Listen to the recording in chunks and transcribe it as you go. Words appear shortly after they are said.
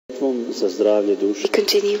za zdravlje duše. We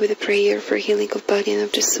continue with a prayer for healing of body and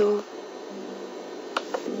of the soul.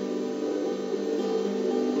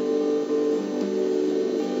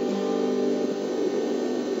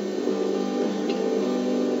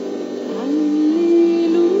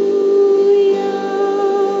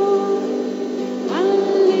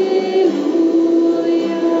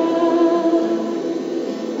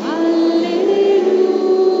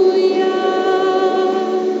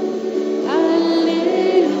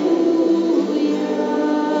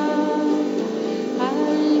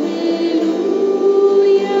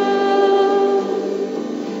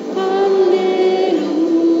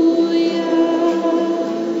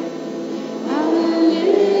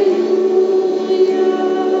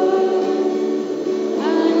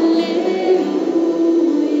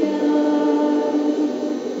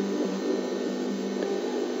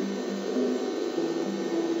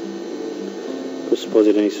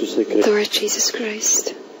 Gospodine Isuse Kriste, Lord Jesus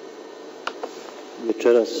Christ,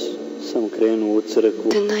 večeras sam krenuo u crkvu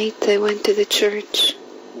the night I went to the church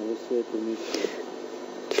na ovu svetu misu,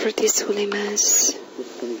 for this Holy Mass, jer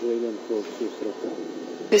sam željan tvog susreta,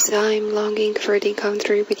 because I am longing for the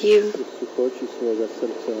encounter with you, jer suhoći svoga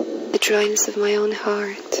srca the dryness of my own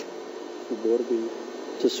heart, u borbi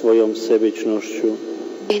sa svojom sebičnošću,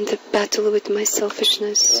 in the battle with my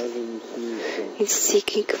selfishness, traženju smisla, in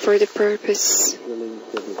seeking for the purpose. želim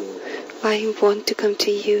tebi doći. I want to come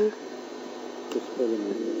to you,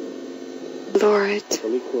 Gospodine, Lord.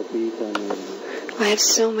 koliko pitanja imam, I have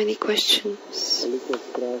so many questions. koliko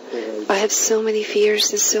strahova I have so many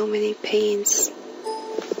fears and so many pains,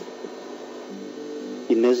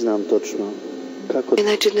 i ne znam točno kako, and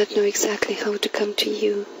I do not know exactly how to come to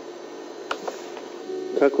you,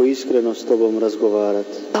 kako iskreno s tobom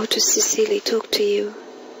razgovarati. how to sincerely talk to you.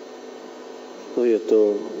 Što je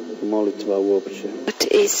to molitva uopće?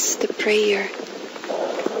 What is the prayer?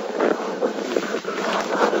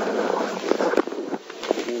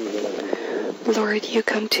 Lord, you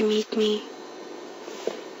come to meet me.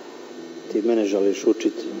 Ti mene želiš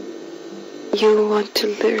učiti. You want to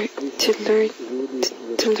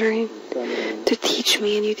learn, to teach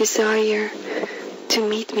me, and you desire to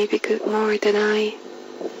meet me because more than I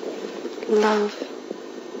love.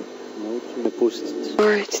 Nauči me pustiti.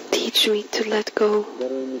 Lord, teach me to let go.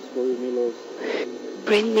 Daruj mi svoju milost.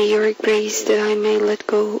 Grant me your grace that I may let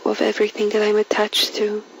go of everything that I'm attached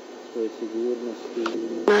to. Svoje sigurnosti.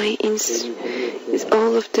 Is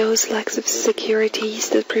all of those lacks of securities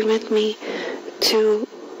that prevent me to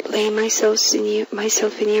lay myself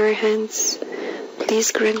in your hands.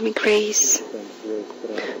 Please grant me grace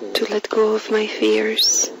to let go of my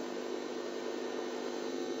fears.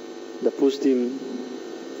 Da pustim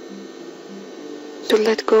To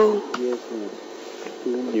let go svjesnost,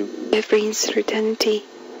 sumnju. every uncertainty,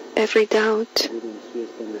 every doubt, Budem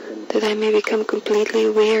svjestan da sam that I may become completely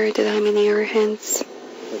aware that I'm in your hands.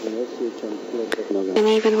 kad ne osjećam tlo pod nogama. And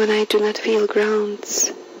even when I do not feel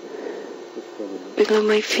grounds below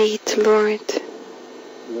my feet, Lord,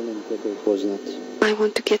 Želim tebe upoznati. I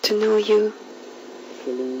want to get to know you.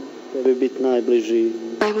 Želim tebe biti najbliži.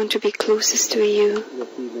 I want to be closest to you, Da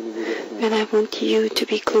ti meni budeš and I want you to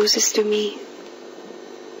be closest to me.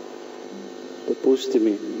 Dopusti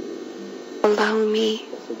mi Allow me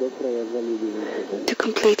da se do kraja zaljubim u tebe. to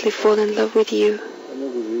completely fall in love with you, Da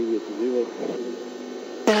mogu živjeti život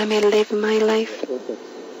that I may live my life Otac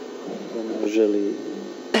za mene želi.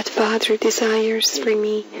 that Father desires for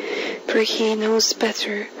me, for He knows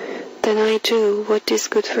better than I do what is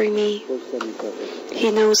good for me. Postani tako.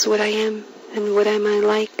 He knows what I am and what am I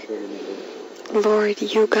like. Lord,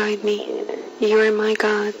 you guide me. You are my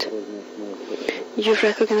God. Poznaš moje srce. You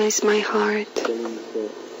recognize my heart. Želim se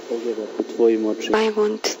pogledati u tvojim očima. I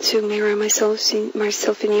want to mirror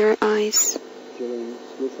myself in your eyes. Želim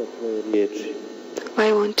slušati tvoje riječi.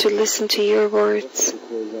 I want to listen to your words. I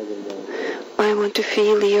tvoj zagrljaj. I want to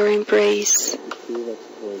feel your embrace. Čuvat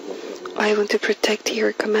tvoj zagrljaj. I want to protect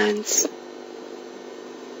your commands.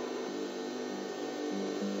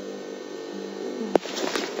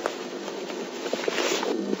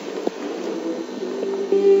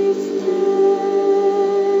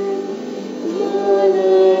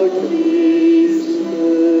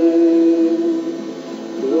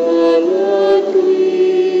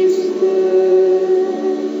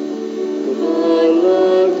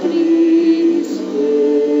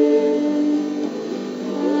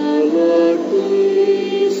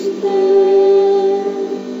 Christe,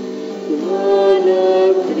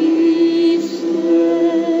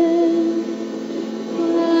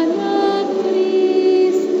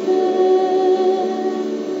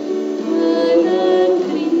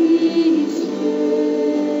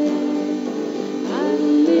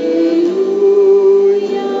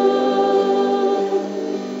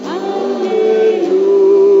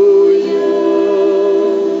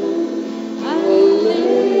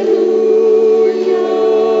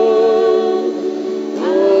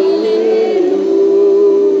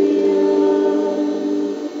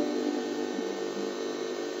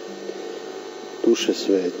 Duše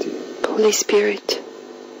sveti, Holy Spirit,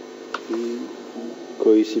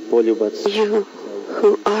 koji si poljubac, you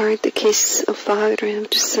who are the kiss of Father and of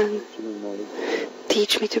the Son,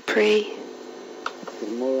 teach me to pray,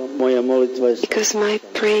 moja molitva je because my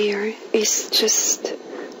prayer is just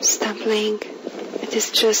stumbling. It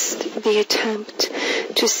is just the attempt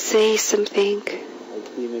to say something.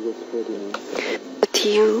 But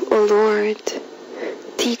you, O Lord,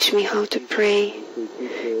 teach me how to pray.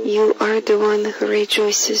 You are the one who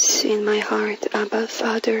rejoices in my heart, Abba,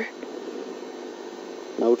 Father.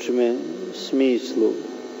 Nauči me smislu,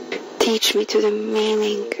 Teach me to the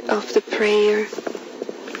meaning of the prayer.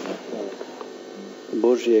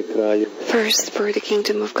 Božje kralje, First for the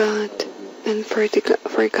kingdom of God and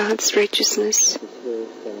for God's righteousness,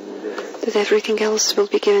 that everything else will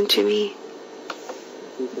be given to me.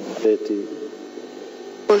 sveti,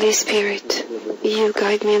 Holy Spirit, you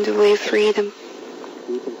guide me on the way of freedom,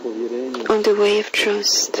 on the way of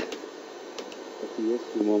trust,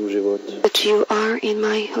 u mom životu. that you are in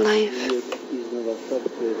my life.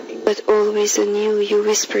 But always anew you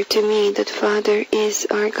whisper to me that Father is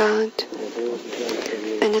our God,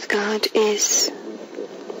 and that God is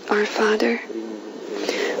our Father,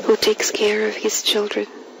 who takes care of His children.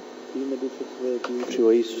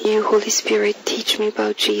 You, Holy Spirit, teach me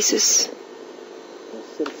about Jesus,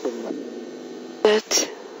 that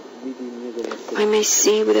I may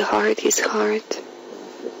see with the heart His heart,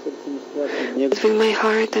 that with my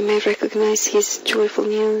heart I may recognize His joyful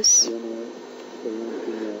news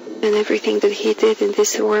and everything that He did in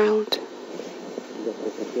this world,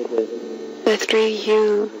 that through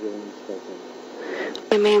you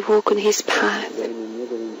I may walk on His path,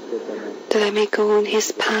 that I may go on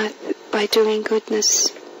His path by doing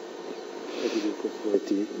goodness.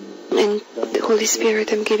 And Holy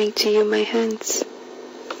Spirit, I'm giving to you my hands,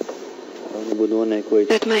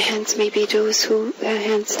 that my hands may be those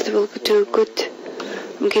hands that will do good.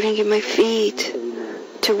 I'm giving you my feet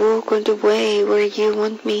to walk on the way where you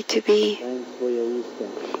want me to be.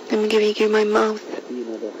 I'm giving you my mouth,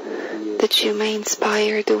 that you may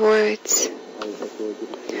inspire the words,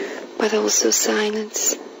 but also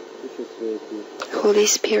silence. Holy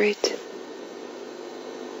Spirit,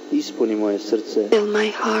 Ispuni moje srce fill my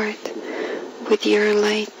heart with your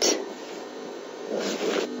light.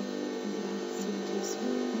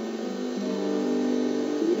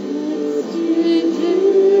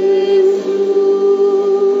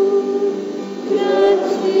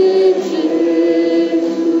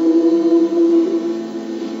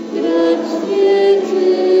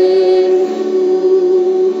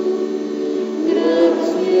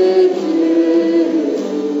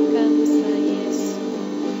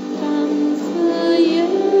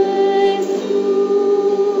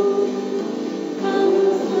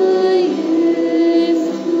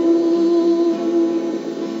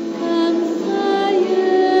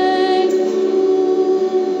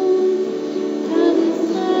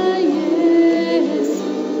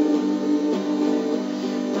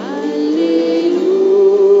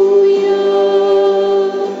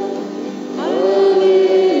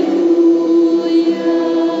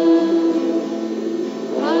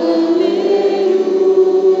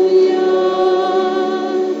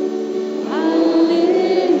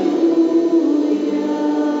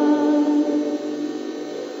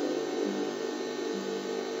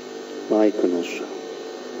 Majko naša,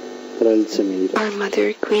 kraljice mira, Our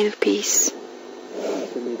Mother, Queen of Peace,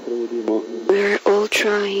 se mi trudimo we are all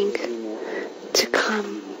trying to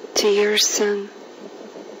come to your Son,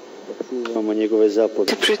 da čuvamo njegove to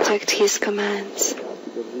zapovedi, protect His commands,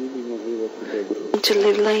 da živimo život u dobru. and to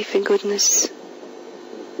live life in goodness.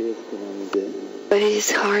 Teško nam ide, But it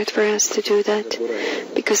is hard for us to do that,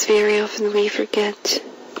 because very often we forget,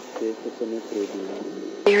 teško se ne trudimo,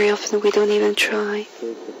 very often we don't even try,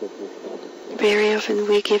 teško popuštamo. very often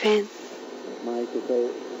we give in. Majko, kao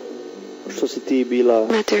što si ti bila,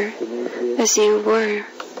 Mother, as you were,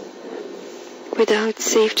 without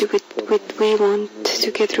safety, we want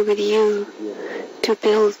together with you to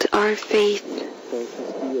build our faith. kao što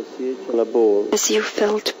si ti osjećala bol, As you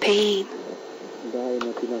felt pain,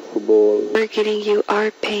 dajmo ti našu bol, we're giving you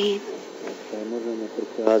our pain. da je možemo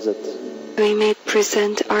prikazati, We may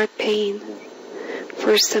present our pain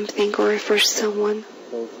for something or for someone.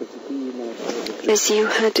 kao što si ti imala As you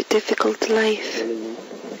had a difficult life,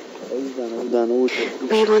 iz dana u dan ući,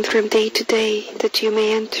 we want from day to day that you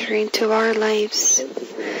may enter into our lives,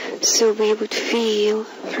 so we would feel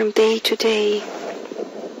from day to day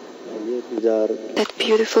lijepi dar, that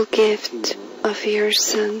beautiful gift of your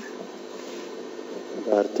Son,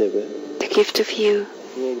 dar tebe, the gift of you,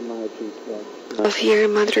 tvog majčinstva, of your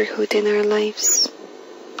motherhood in our lives.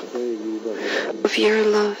 of your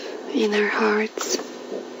love in our hearts.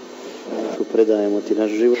 Predajemo ti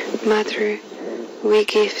naš život. Mother, we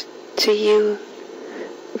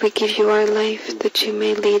give you our life that you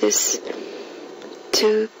may lead us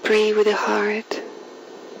to pray with the heart,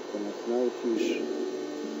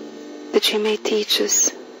 that you may teach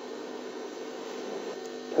us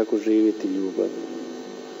kako živjeti ljubav.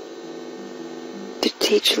 To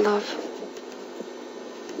teach love.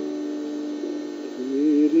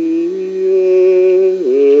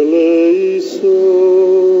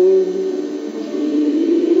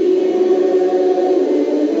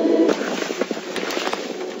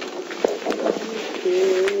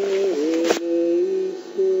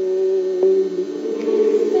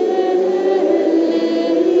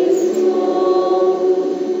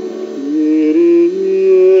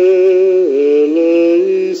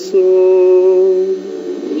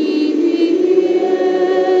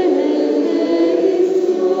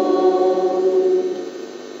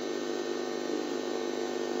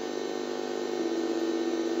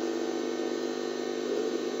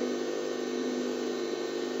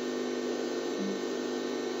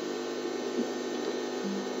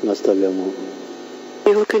 Nastavljamo.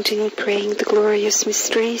 We will continue praying the glorious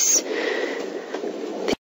mysteries